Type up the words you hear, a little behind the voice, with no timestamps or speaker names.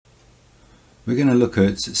We're going to look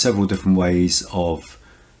at several different ways of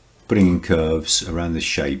putting in curves around this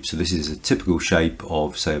shape. So this is a typical shape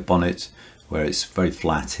of, say, a bonnet, where it's very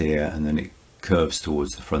flat here and then it curves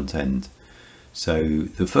towards the front end. So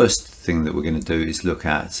the first thing that we're going to do is look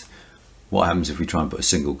at what happens if we try and put a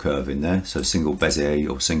single curve in there. So single Bezier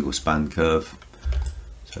or single span curve.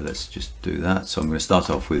 So let's just do that. So I'm going to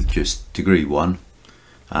start off with just degree 1,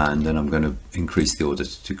 and then I'm going to increase the order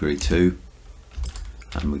to degree 2,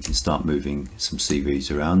 and we can start moving some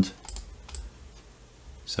CVs around.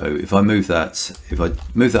 So if I move that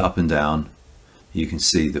up and down, you can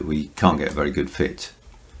see that we can't get a very good fit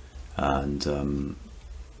and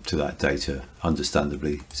to that data,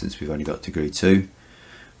 understandably, since we've only got degree 2.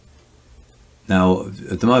 Now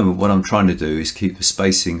at the moment what I'm trying to do is keep the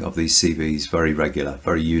spacing of these CVs very regular,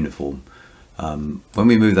 very uniform. When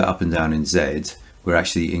we move that up and down in Z, we're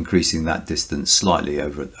actually increasing that distance slightly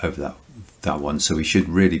over that one, so we should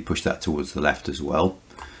really push that towards the left as well.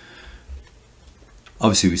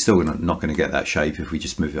 Obviously we're still not going to get that shape if we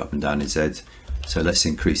just move it up and down in Z, so let's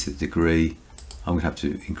increase the degree. I'm going to have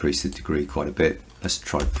to increase the degree quite a bit. Let's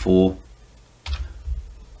try 4.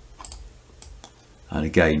 And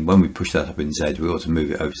again, when we push that up in Z, we ought to move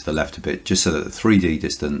it over to the left a bit, just so that the 3D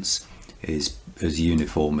distance is as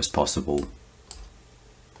uniform as possible.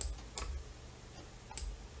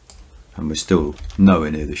 And we're still nowhere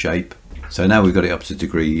near the shape. So now we've got it up to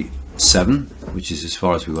degree 7, which is as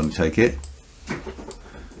far as we want to take it.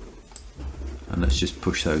 And let's just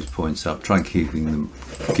push those points up, try and keeping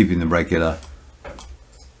them regular.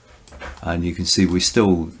 And you can see we're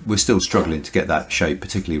still struggling to get that shape,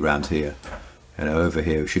 particularly around here. You know, over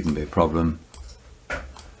here shouldn't be a problem,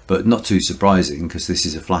 but not too surprising because this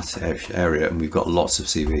is a flat area and we've got lots of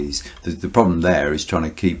CVs. The problem there is trying to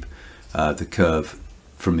keep the curve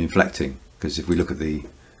from inflecting, because if we look at the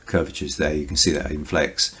curvatures there, you can see that it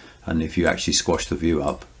inflects, and if you actually squash the view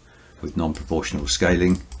up with non-proportional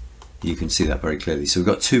scaling, you can see that very clearly. So we've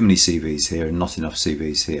got too many CVs here and not enough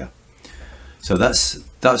CVs here. So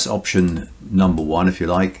that's option number 1, if you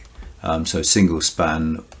like. So single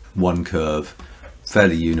span, 1 curve,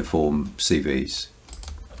 fairly uniform CVs.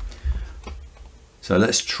 So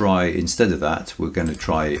let's try, instead of that, we're going to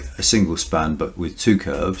try a single span but with 2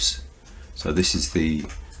 curves. So this is the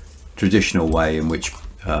traditional way in which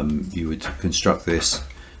you would construct this.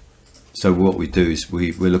 So what we do is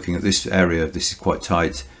we're looking at this area. This is quite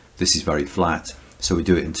tight, this is very flat, so we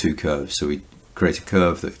do it in 2 curves. So we create a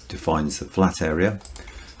curve that defines the flat area.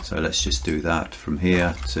 So let's just do that from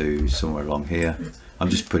here to somewhere along here. I'm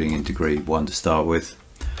just putting in degree 1 to start with,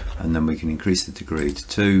 and then we can increase the degree to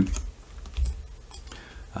 2,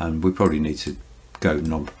 and we probably need to go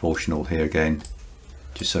non-proportional here again,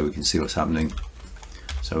 just so we can see what's happening.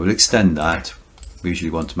 So we'll extend that. We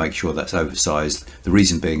usually want to make sure that's oversized. The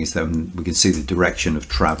reason being is then we can see the direction of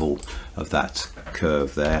travel of that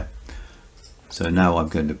curve there. So now I'm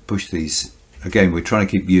going to push these, again we're trying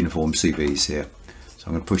to keep uniform CVs here, so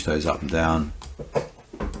I'm going to push those up and down,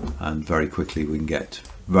 and very quickly we can get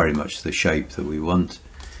very much the shape that we want.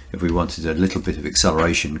 If we wanted a little bit of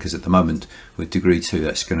acceleration, because at the moment with degree 2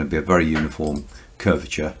 that's going to be a very uniform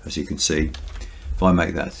curvature, as you can see. If I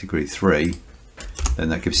make that degree 3, then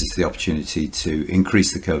that gives us the opportunity to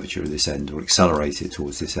increase the curvature of this end or accelerate it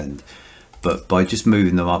towards this end. But by just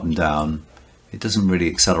moving them up and down, it doesn't really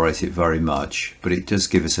accelerate it very much, but it does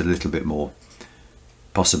give us a little bit more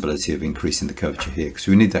possibility of increasing the curvature here, because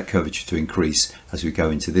we need that curvature to increase as we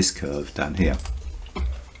go into this curve down here.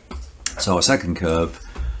 So our second curve,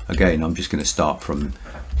 again, I'm just going to start from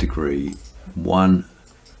degree 1,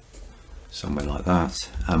 somewhere like that,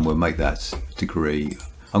 and we'll make that degree,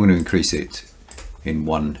 I'm going to increase it in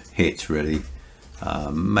 1 hit really,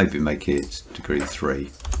 maybe make it degree 3,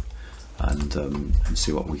 and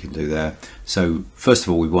see what we can do there. So first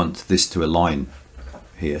of all we want this to align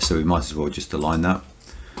here, so we might as well just align that.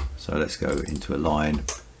 So let's go into align,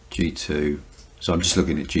 G2, so I'm just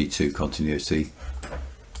looking at G2 continuity,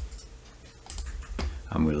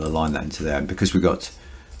 and we'll align that into there. And because we've got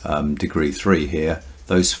degree 3 here,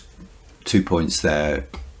 those 2 points there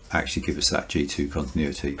actually give us that G2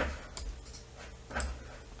 continuity.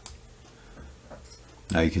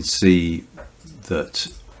 Now you can see that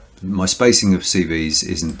my spacing of CVs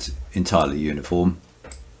isn't entirely uniform.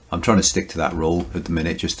 I'm trying to stick to that rule at the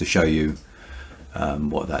minute just to show you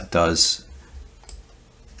what that does.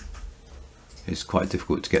 It's quite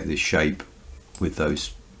difficult to get this shape with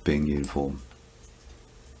those being uniform.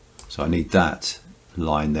 So I need that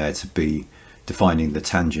line there to be defining the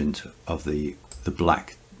tangent of the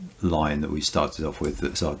black line that we started off with,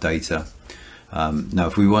 that's our data. Now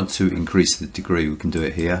if we want to increase the degree, we can do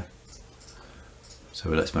it here. So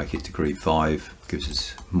let's make it degree 5, gives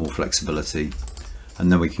us more flexibility,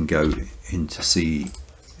 and then we can go into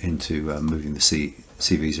moving the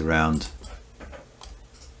CVs around,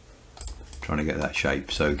 trying to get that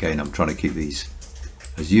shape. So again, I'm trying to keep these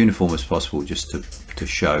as uniform as possible just to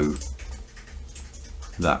show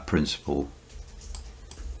that principle.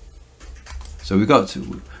 So we've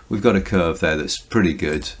got a curve there that's pretty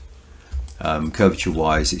good. Curvature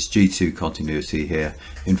wise, it's G2 continuity here.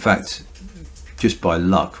 In fact, just by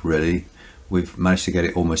luck really, we've managed to get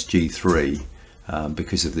it almost G3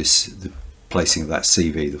 because of the placing of that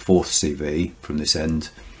CV, the fourth CV from this end,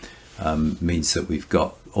 means that we've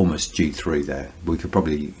got almost G3 there. We could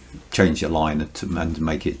probably change the line and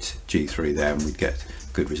make it G3 there, and we'd get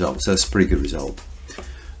good results. So that's a pretty good result.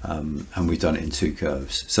 And we've done it in 2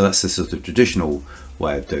 curves. So that's the sort of traditional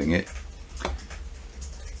way of doing it.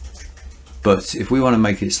 But if we want to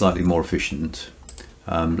make it slightly more efficient,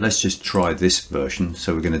 let's just try this version.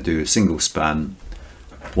 So we're going to do a single span,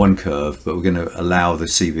 1 curve, but we're going to allow the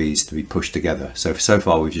CVs to be pushed together. So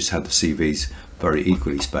far we've just had the CVs very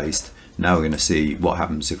equally spaced. Now we're going to see what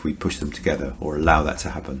happens if we push them together or allow that to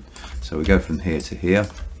happen. So we go from here to here.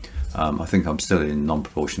 I think I'm still in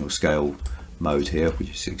non-proportional scale mode here, which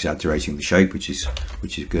is exaggerating the shape, which is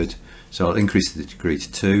good. So I'll increase the degree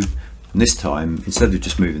to 2, and this time, instead of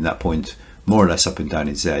just moving that point more or less up and down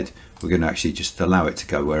in Z, we're going to actually just allow it to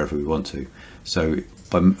go wherever we want to. So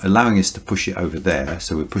by allowing us to push it over there,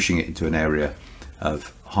 so we're pushing it into an area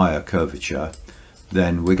of higher curvature,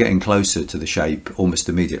 then we're getting closer to the shape almost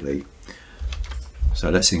immediately. So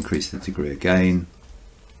let's increase the degree again,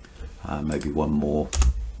 maybe 1 more.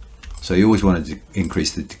 So you always want to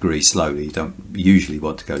increase the degree slowly. You don't usually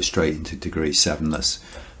want to go straight into degree 7. That's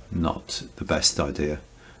not the best idea.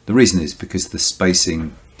 The reason is because the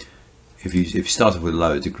spacing, if you start off with a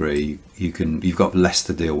lower degree, you've got less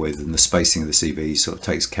to deal with, and the spacing of the CV sort of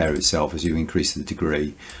takes care of itself. As you increase the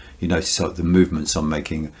degree, you notice that the movements I'm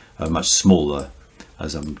making are much smaller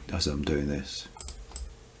as I'm doing this.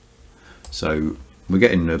 So we're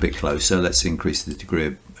getting a bit closer. Let's increase the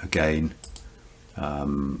degree again.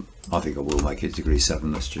 I think I will make it degree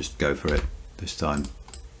 7. Let's just go for it this time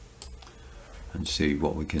and see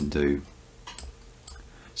what we can do.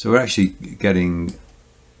 So we're actually getting,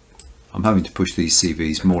 I'm having to push these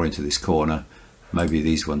CVs more into this corner. Maybe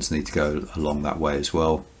these ones need to go along that way as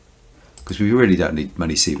well, because we really don't need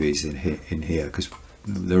many CVs in here because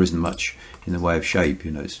there isn't much in the way of shape.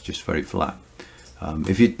 You know, it's just very flat.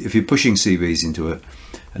 If you're pushing CVs into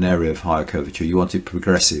an area of higher curvature, you want it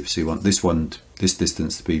progressive. So you want this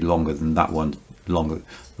distance to be longer than that one, longer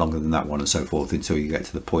than that one, and so forth, until you get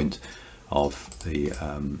to the point of the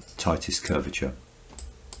tightest curvature.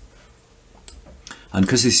 And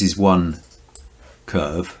because this is 1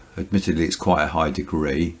 curve, admittedly it's quite a high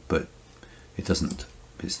degree, but it's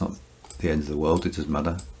not the end of the world. It doesn't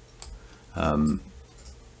matter.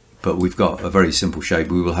 But we've got a very simple shape.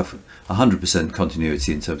 We will have 100%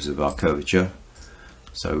 continuity in terms of our curvature.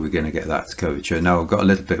 So we're going to get that curvature. Now we've got a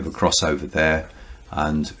little bit of a crossover there,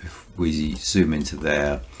 and if we zoom into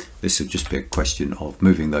there, this will just be a question of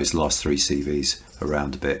moving those last 3 CVs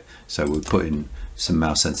around a bit. So we'll put in some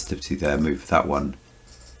mouse sensitivity there, move that one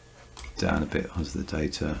down a bit onto the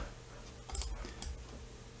data.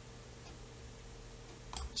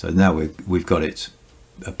 So now we've got it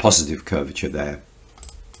a positive curvature there.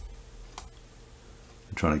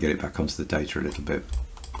 I'm trying to get it back onto the data a little bit,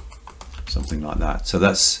 something like that. So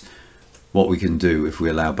that's what we can do if we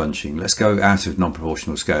allow bunching. Let's go out of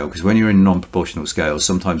non-proportional scale, because when you're in non-proportional scale,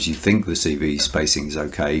 sometimes you think the CV spacing is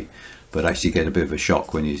okay, but actually get a bit of a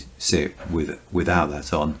shock when you see it without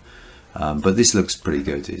that on. But this looks pretty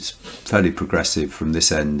good. It's fairly progressive from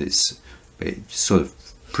this end. It's sort of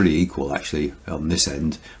pretty equal actually on this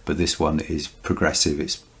end, but this one is progressive.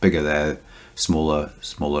 It's bigger there, smaller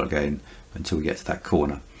again, until we get to that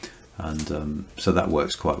corner. And so that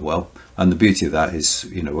works quite well. And the beauty of that is,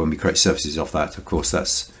 you know, when we create surfaces off that, of course,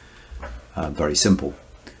 that's very simple.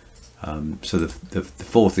 So the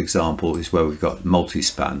fourth example is where we've got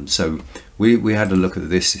multi-span. So we had a look at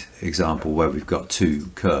this example where we've got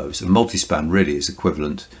 2 curves. And multi-span really is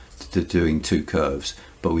equivalent to doing 2 curves,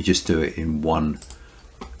 but we just do it in 1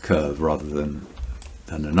 curve rather than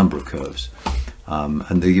a number of curves.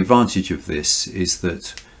 And the advantage of this is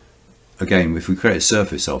that, again, if we create a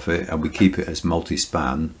surface of it and we keep it as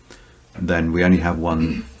multi-span, then we only have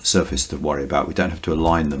 1 surface to worry about. We don't have to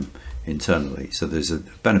align them internally. So there's a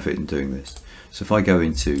benefit in doing this. So if I go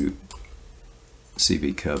into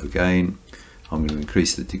CV curve again, I'm going to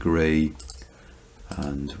increase the degree,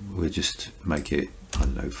 and we'll just make it, I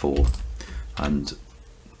don't know, 4. And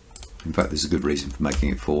In fact, there's a good reason for making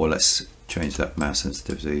it 4. Let's change that mouse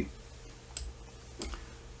sensitivity.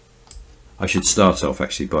 I should start off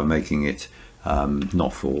actually by making it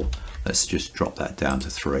not 4. Let's just drop that down to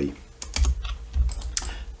 3.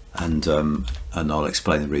 And I'll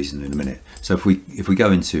explain the reason in a minute. So if we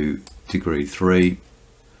go into degree 3,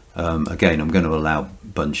 again, I'm going to allow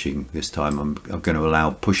bunching this time. I'm going to allow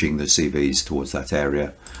pushing the CVs towards that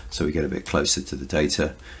area so we get a bit closer to the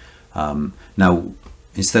data. Now,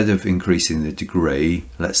 instead of increasing the degree,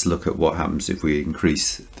 let's look at what happens if we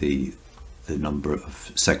increase the number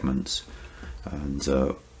of segments. And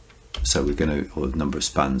so we're going to, or the number of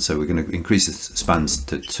spans. So we're going to increase the spans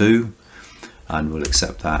to 2, and we'll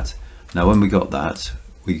accept that. Now, when we got that,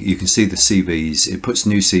 you can see the CVs. It puts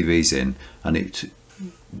new CVs in, and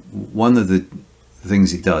one of the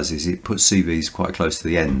things it does is it puts CVs quite close to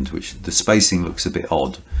the end, which the spacing looks a bit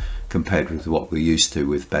odd compared with what we're used to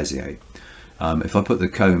with Bezier. If I put the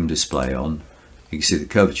comb display on, you can see the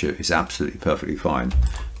curvature is absolutely perfectly fine.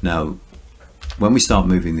 Now, when we start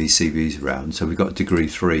moving these CVs around, so we've got degree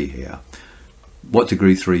 3 here. What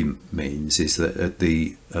degree 3 means is that at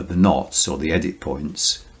the knots, or the edit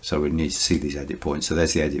points, so we need to see these edit points, so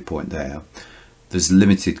there's the edit point there, there's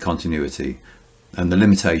limited continuity, and the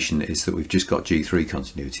limitation is that we've just got G3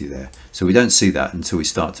 continuity there, so we don't see that until we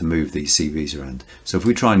start to move these CVs around. So if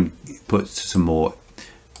we try and put some more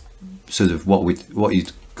sort of what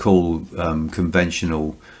you'd call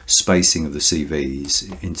conventional spacing of the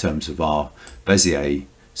CVs in terms of our Bezier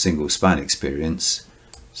single span experience,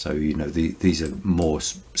 so you know these are more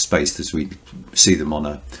spaced as we see them on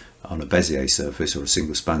a Bezier surface or a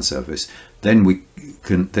single span surface, then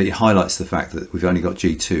it highlights the fact that we've only got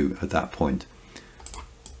G2 at that point,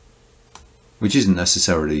 which isn't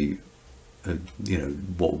necessarily you know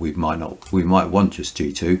what we might want just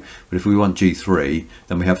G2, but if we want G3,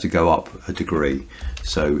 then we have to go up a degree.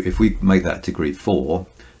 So if we make that degree 4,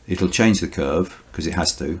 it'll change the curve, because it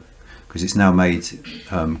has to, because it's now made,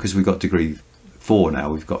 because we've got degree 4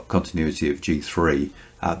 now, we've got continuity of G3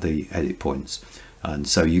 at the edit points, and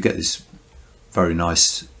so you get this very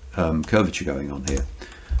nice curvature going on here.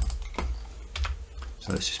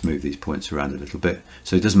 So let's just move these points around a little bit.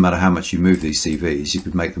 So it doesn't matter how much you move these CVs, you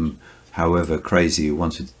could make them however crazy you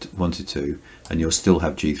wanted to, and you'll still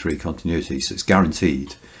have G3 continuity. So it's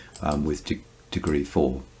guaranteed with degree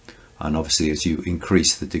 4. And obviously, as you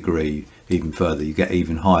increase the degree even further, you get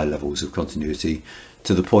even higher levels of continuity,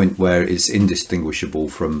 to the point where it's indistinguishable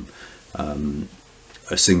from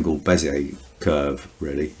a single Bezier curve,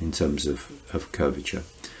 really, in terms of curvature.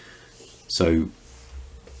 So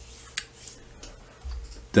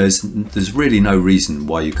there's really no reason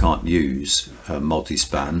why you can't use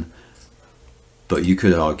multi-span, but you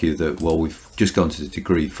could argue that, well, we've just gone to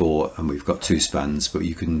degree 4 and we've got 2 spans, but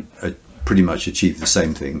you can pretty much achieve the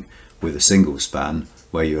same thing with a single span,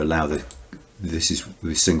 where you allow this is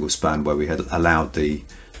with single span where we had allowed the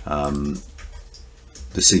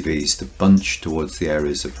CVs to bunch towards the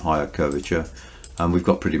areas of higher curvature, and we've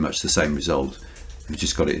got pretty much the same result. We've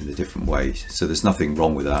just got it in a different way, so there's nothing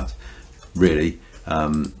wrong with that, really.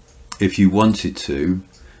 If you wanted to,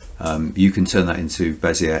 you can turn that into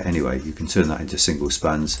Bezier anyway. You can turn that into single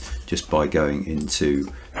spans just by going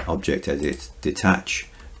into Object Edit, Detach,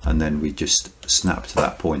 and then we just snap to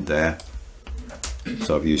that point there.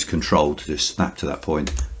 So I've used Control to just snap to that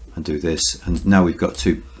point and do this, and now we've got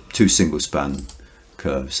two single span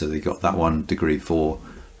curves. So they've got that one degree 4,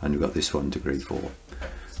 and we've got this one degree 4.